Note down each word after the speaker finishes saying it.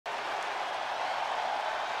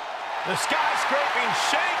The skyscraping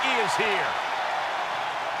Shanky is here.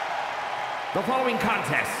 The following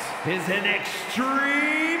contest is an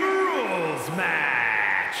Extreme Rules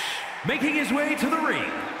match. Making his way to the ring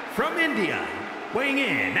from India, weighing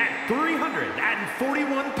in at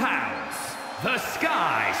 341 pounds, the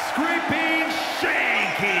skyscraping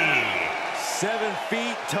Shanky. 7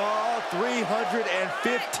 feet tall,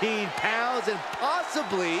 315 pounds, and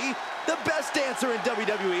possibly the best dancer in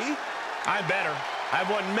WWE. I'm better. I've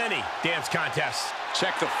won many dance contests.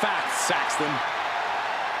 Check the facts, Saxton.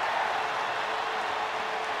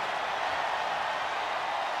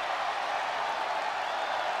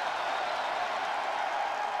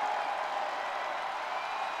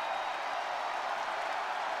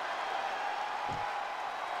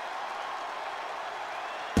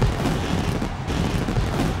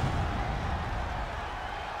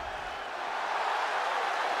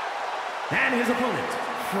 And his opponent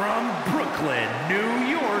from Brooklyn, New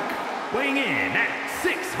York, weighing in at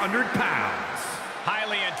 600 pounds.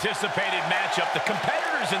 Highly anticipated matchup. The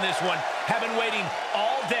competitors in this one have been waiting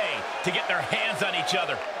all day to get their hands on each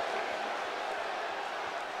other.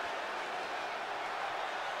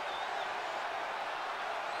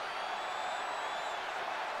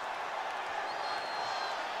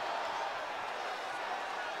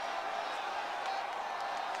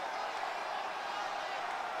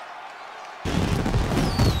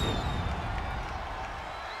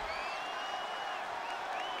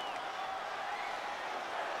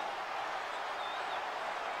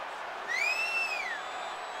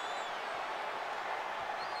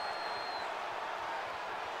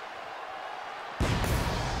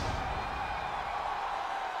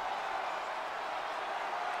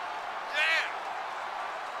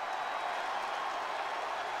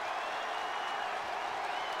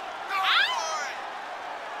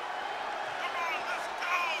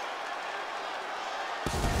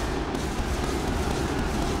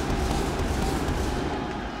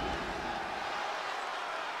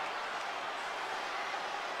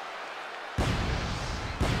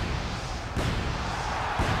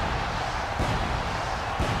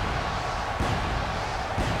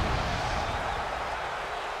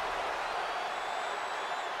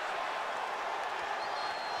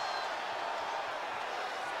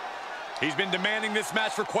 He's been demanding this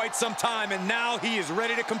match for quite some time, and now he is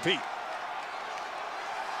ready to compete.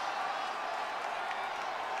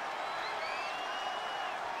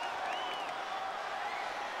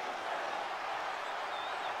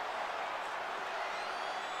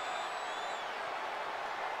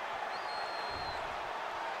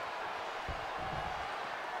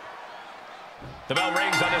 The bell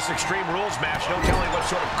rings on this Extreme Rules match. No telling what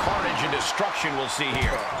sort of carnage and destruction we'll see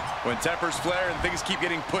here. When tempers flare and things keep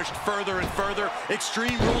getting pushed further and further,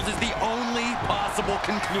 Extreme Rules is the only possible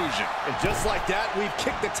conclusion. And just like that, we've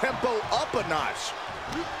kicked the tempo up a notch.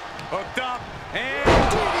 Hooked up, and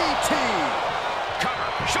DDT! Cover.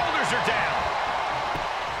 Shoulders are down.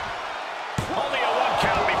 Only a 1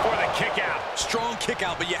 count before the kick out. strong kick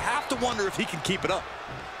out, but you have to wonder if he can keep it up.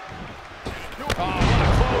 Oh, what a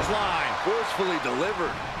clothesline. Forcefully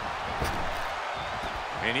delivered.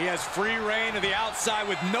 And he has free reign to the outside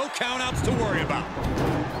with no countouts to worry about.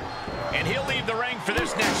 And he'll leave the ring for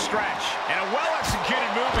this next stretch. And a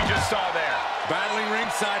well-executed move we just saw there. Battling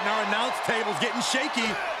ringside, and our announce table's getting shaky.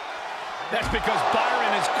 That's because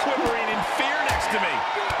Byron is quivering in fear next to me.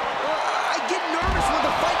 I get nervous when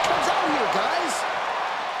the fight comes out here, guys.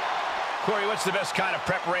 Corey, what's the best kind of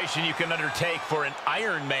preparation you can undertake for an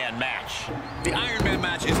Iron Man match? The Iron Man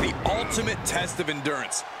match is the ultimate test of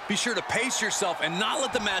endurance. Be sure to pace yourself and not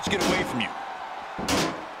let the match get away from you.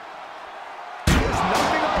 There's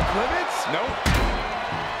nothing off limits? Nope.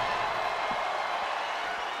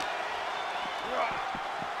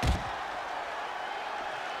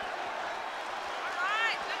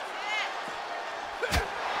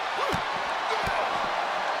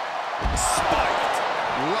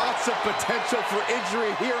 Lots of potential for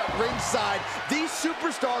injury here at ringside. These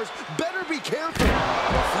superstars better be careful.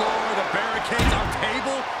 The floor, the barricades, our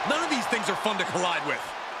table, none of these things are fun to collide with.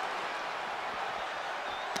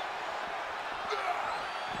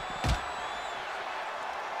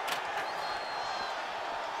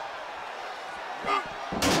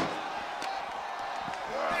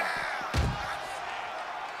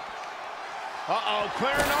 Uh-oh,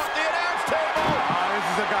 clearing off the announce table. This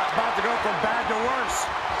is about to go from bad to worse.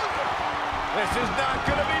 This is not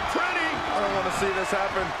going to be pretty. I don't want to see this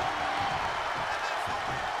happen.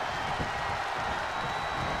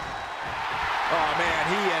 Oh, man,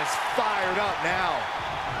 he is fired up now.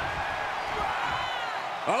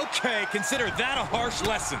 Okay, consider that a harsh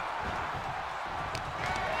lesson.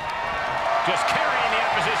 Just carrying the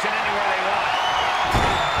opposition anywhere they want.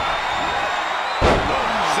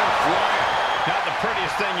 Sent flying. Not the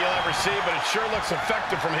prettiest thing you'll ever see, but it sure looks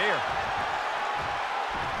effective from here.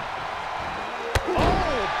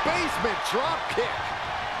 Oh, basement drop kick.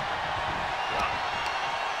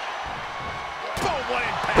 Boom, what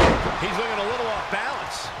impact. He's looking a little off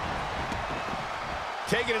balance.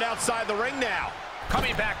 Taking it outside the ring now.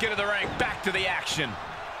 Coming back into the ring, back to the action.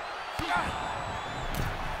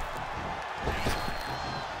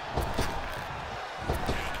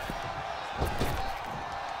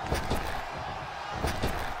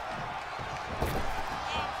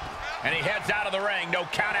 And he heads out of the ring. No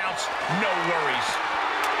countouts, no worries.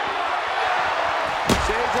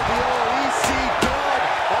 Shades of the OEC God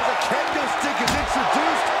as a kendo stick is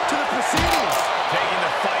introduced to the proceedings. Taking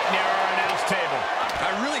the fight near our announce table. I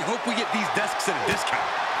really hope we get these desks at a discount.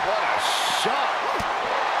 What a shot.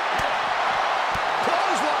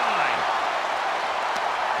 Clothesline.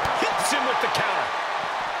 Hits him with the counter.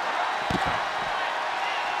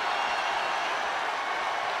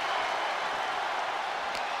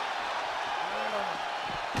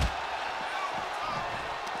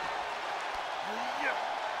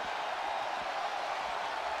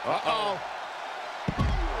 Uh-oh.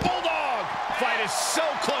 Bulldog! Fight is so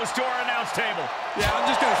close to our announce table. Yeah, I'm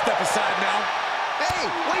just going to step aside now. Hey,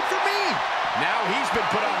 wait for me. Now he's been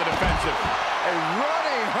put on the defensive. A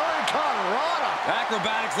running Hurricane Rana.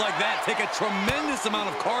 Acrobatics like that take a tremendous amount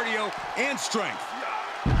of cardio and strength.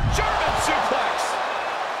 German suplex.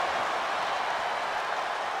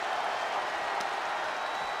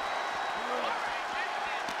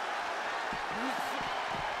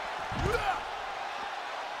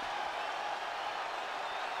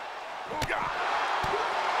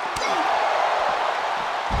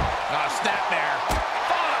 Snapmare.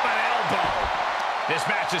 Followed up an elbow. This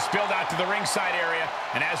match is spilled out to the ringside area,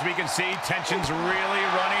 and as we can see, tension's really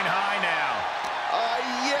running high now.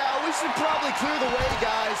 Yeah, we should probably clear the way,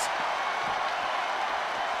 guys.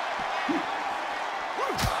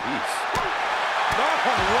 Jeez. Oh,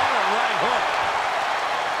 what a right hook.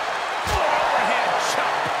 Overhead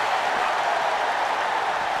chop.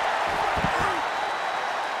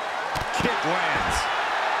 Kick lands.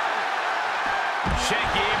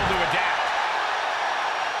 Shanky able to adapt.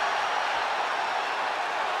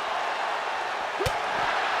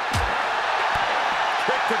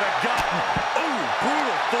 Kick to the gut. Ooh,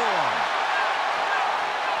 brutal forearm.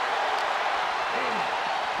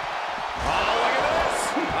 Oh, look at this.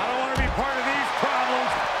 I don't want to be part of these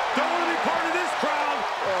problems. Don't want to be part of this crowd.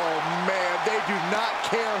 Oh, man, they do not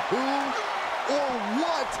care who or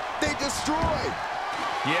what they destroy.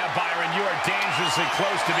 Yeah, Byron, you are dangerously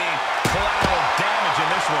close to being collateral damage in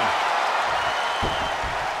this one.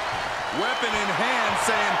 Weapon in hand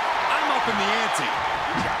saying, I'm up in the ante.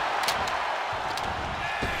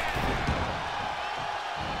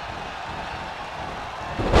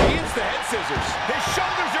 He hits the head scissors. His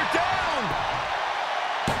shoulders are down.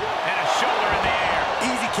 And a shoulder in the air.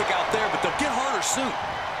 Easy kick out there, but they'll get harder soon.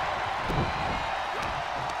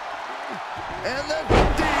 And then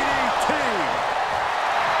DDT.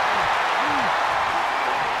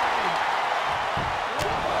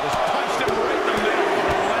 Just punched him right in the middle.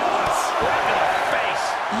 Relentless. Right to the face.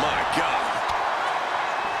 My God.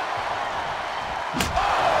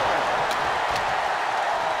 Oh!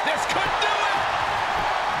 This could do it.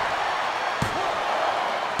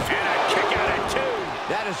 And a kick out at two.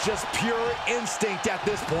 That is just pure instinct at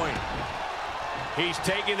this point. He's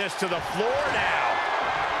taking this to the floor now.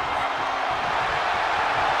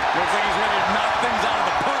 Looks like he's ready to knock things out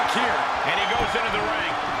of the park here. And he goes into the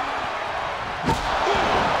ring.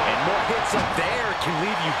 And more hits up there can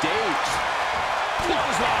leave you dazed.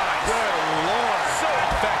 Clothesline. Good Lord. So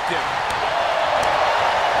effective.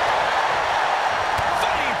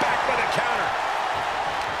 Fighting back with a counter.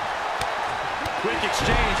 Quick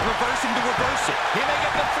exchange, reversing to reverse it. He may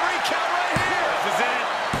get the 3 count right here. This is it.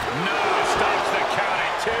 No, stops the count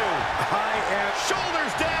at 2.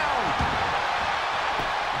 Shoulders down.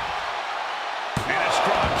 And a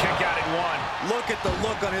strong kick out at 1. Look at the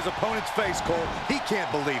look on his opponent's face, Cole. He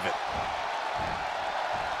can't believe it.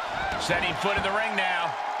 Setting foot in the ring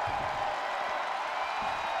now.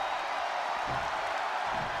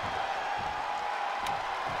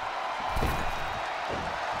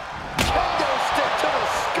 Kendo stick to the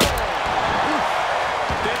skull. Oof.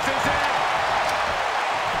 This is it.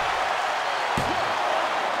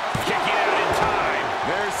 Kicking out in time.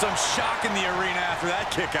 There's some shock in the arena after that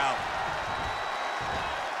kick out.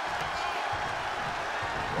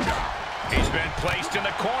 He's been placed in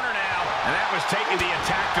the corner now. And that was taking the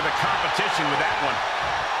attack to the competition with that one.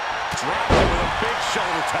 Dropped it with a big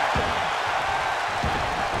shoulder tackle.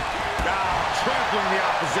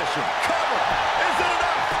 submission. Cover. Is it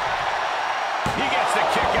enough? He gets the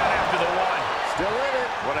kick out after the one. Still in it.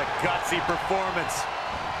 What a gutsy performance.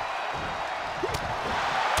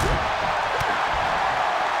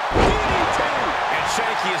 DDT. And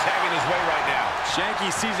Shanky is having his way right now.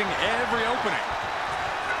 Shanky seizing every opening.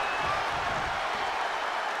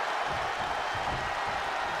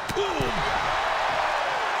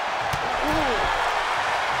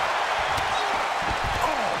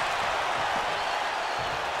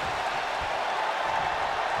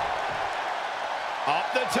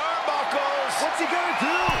 Up the turnbuckles. What's he gonna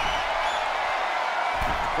do?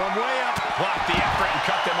 From way up. Blocked the effort and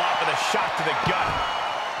cut them off with a shot to the gut.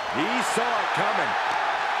 He saw it coming.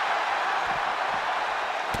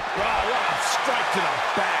 Wow, what a strike to the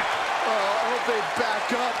back. Oh, I hope they back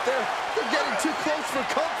up. They're getting too close for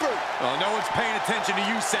comfort. Oh, no one's paying attention to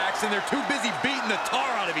you, Saxton. They're too busy beating the tar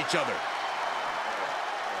out of each other.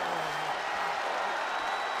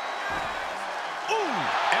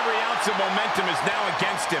 Every ounce of momentum is now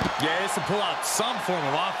against him. Yeah, he has to pull out some form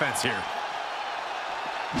of offense here.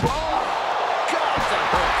 Oh, God, that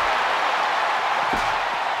hurt.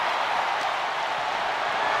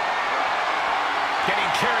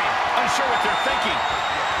 Getting carried, unsure what they're thinking.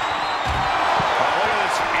 Look at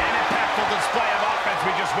this, an impactful display of offense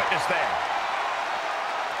we just witnessed there.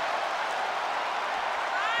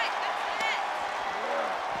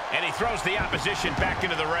 And he throws the opposition back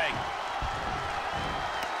into the ring.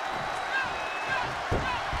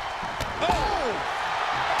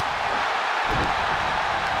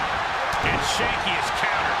 And Shanky is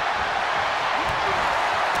countered.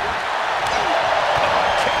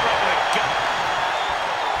 Kick right to the gut.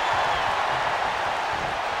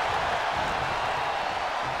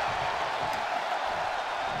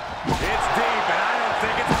 It's deep, and I don't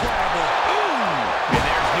think it's playable. And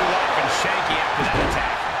there's new life in Shanky after that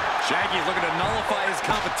attack. Shanky's looking to nullify his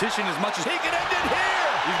competition as much as He can end it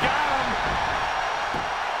here. he's got him.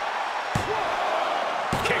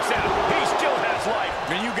 Kicks out. He still has life.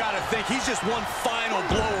 I mean, you got to think he's just one final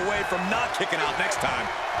blow away from not kicking out next time.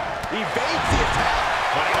 Evades the attack.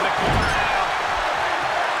 Putting in the corner now.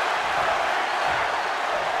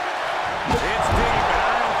 It's deep, and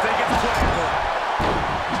I don't think it's playable.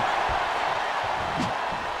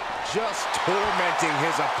 Just tormenting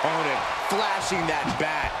his opponent, flashing that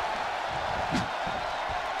bat.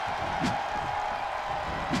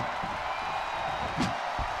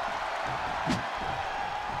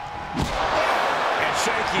 And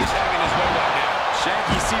Shanky is having his way right now.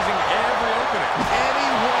 Shanky seizing every opening. Any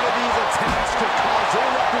one of these attacks could cause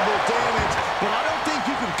irreparable damage, but I don't think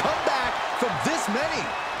you can come back from this many.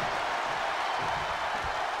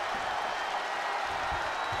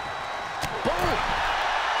 Boom!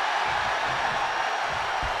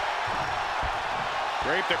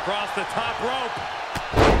 Draped across the top rope.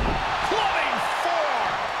 Clubbing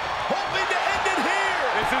forearm. Hoping to end it here.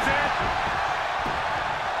 This is it.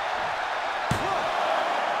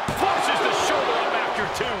 Forces the shoulder up after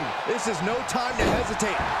two. This is no time to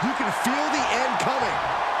hesitate. You can feel the end coming.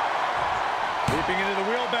 Leaping into the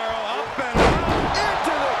wheelbarrow, up and around.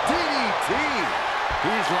 Into the DDT.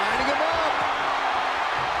 He's lining him up.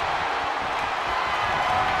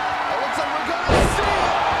 It looks like we're going to see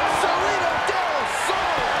it. Serena Del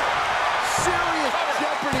Sol. Serious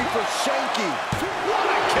jeopardy for Shanky. What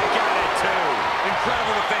a kick out at two.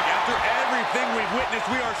 Incredible to think, after everything we've witnessed,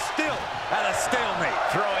 we are still at a stalemate.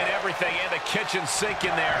 Throwing everything in the kitchen sink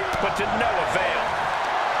in there, but to no avail.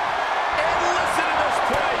 And listen to this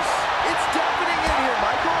place. It's deafening in here,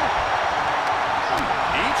 Michael.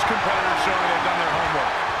 Each competitor showing they've done their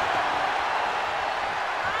homework.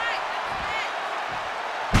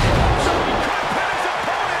 So he could pin his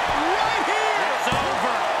opponent right here. It's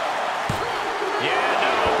over. Yeah,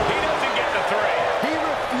 no, he doesn't get the three. He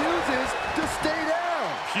refuses to stay down.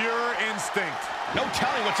 Pure instinct. No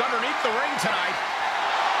telling what's underneath the ring tonight.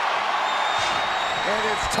 And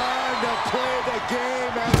it's time to play the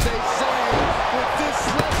game, as they say, with this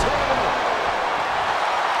sledgehammer.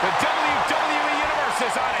 The WWE Universe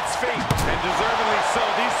is on its feet. And deservedly so.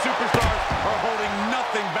 These superstars are holding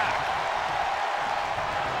nothing back.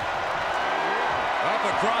 Up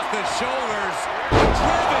across the shoulders.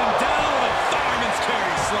 Driven down with a fireman's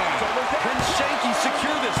carry slam. Can Shanky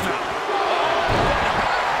secure this now?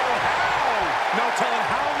 No telling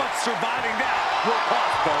how much surviving that will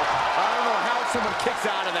cost, though. I don't know how someone kicks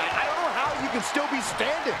out of that. I don't know how you can still be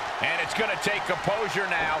standing. And it's going to take composure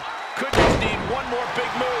now. Could just need one more big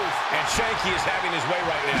move. And Shanky is having his way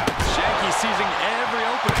right now. Shanky seizing every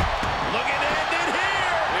opening. Looking to end it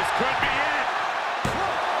here. This could be it.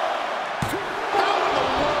 How in the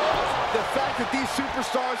world? The fact that these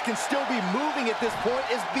superstars can still be moving at this point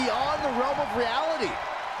is beyond the realm of reality.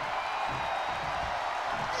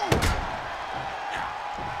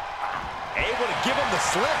 Able to give him the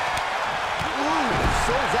slip. Ooh,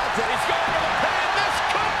 so is that dead. He's going for the pin. This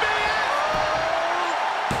could be it.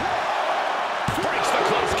 Breaks the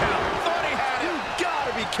close count. Thought he had it. You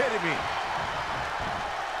gotta be kidding me.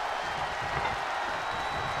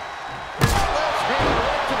 Left hand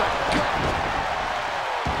right to the gut.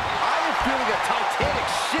 I am feeling a titanic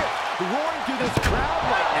shift roaring through this crowd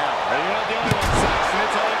right now. Well, you're not the only one, Saxton.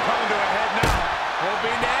 It's all coming to a head now.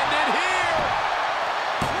 Hoping to end it here.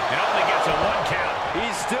 It only gets a 1 count.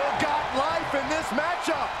 He's still got life in this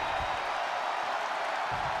matchup.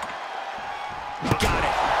 Got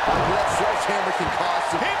it. That sledgehammer can cost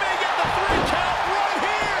him. He may get the 3 count right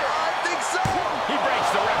here. I think so. He breaks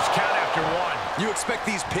the ref's count after 1. You expect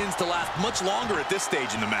these pins to last much longer at this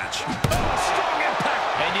stage in the match. Strong impact.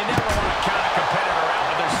 And you never want to count a competitor out,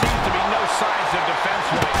 but there seems to be no signs of defense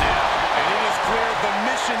right now. And it is clear the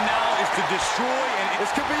mission now is to destroy, and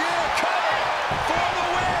This could be it. Cover for the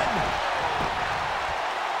win.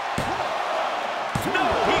 No,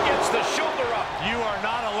 he gets the shoulder up. you are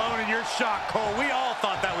not alone in your shock, Cole. We all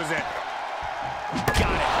thought that was it.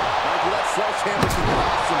 Got it. Michael, that sledgehammer can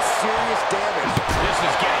cause some serious damage. This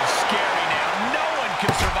is getting scary now. No one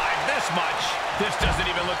can survive this much. This doesn't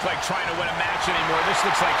even look like trying to win a match anymore. This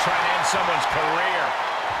looks like trying to end someone's career.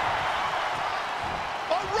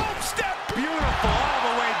 A rope step. Beautiful, all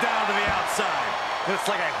the way down to the outside. It's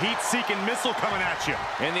like a heat-seeking missile coming at you.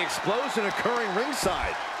 And the explosion occurring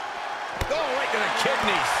ringside. Oh, right to the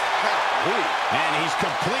kidneys. And he's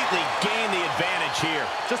completely gained the advantage here.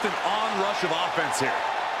 Just an onrush of offense here.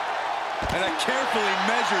 And a carefully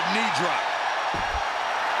measured knee drop.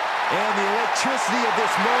 And the electricity of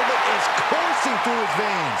this moment is coursing through his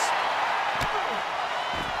veins.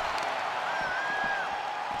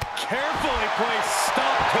 Carefully placed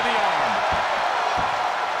stomp to the arm.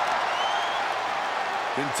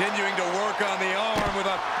 Continuing to work on the arm with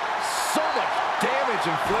So much damage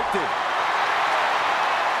inflicted.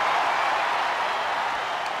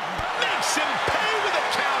 Makes him pay with a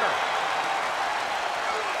counter.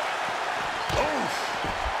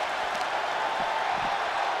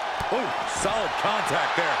 Oh, solid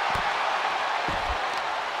contact there.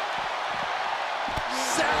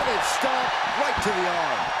 Savage stomp right to the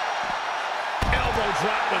arm. Elbow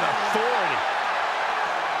drop with authority.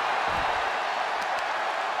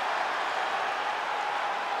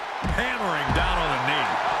 Hammering down on the knee.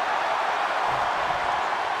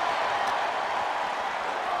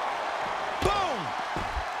 Boom!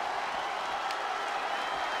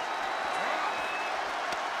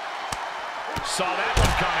 Saw that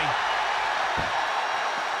one coming.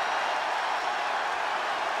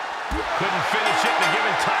 Couldn't finish it in the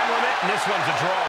given time limit, and this one's a draw.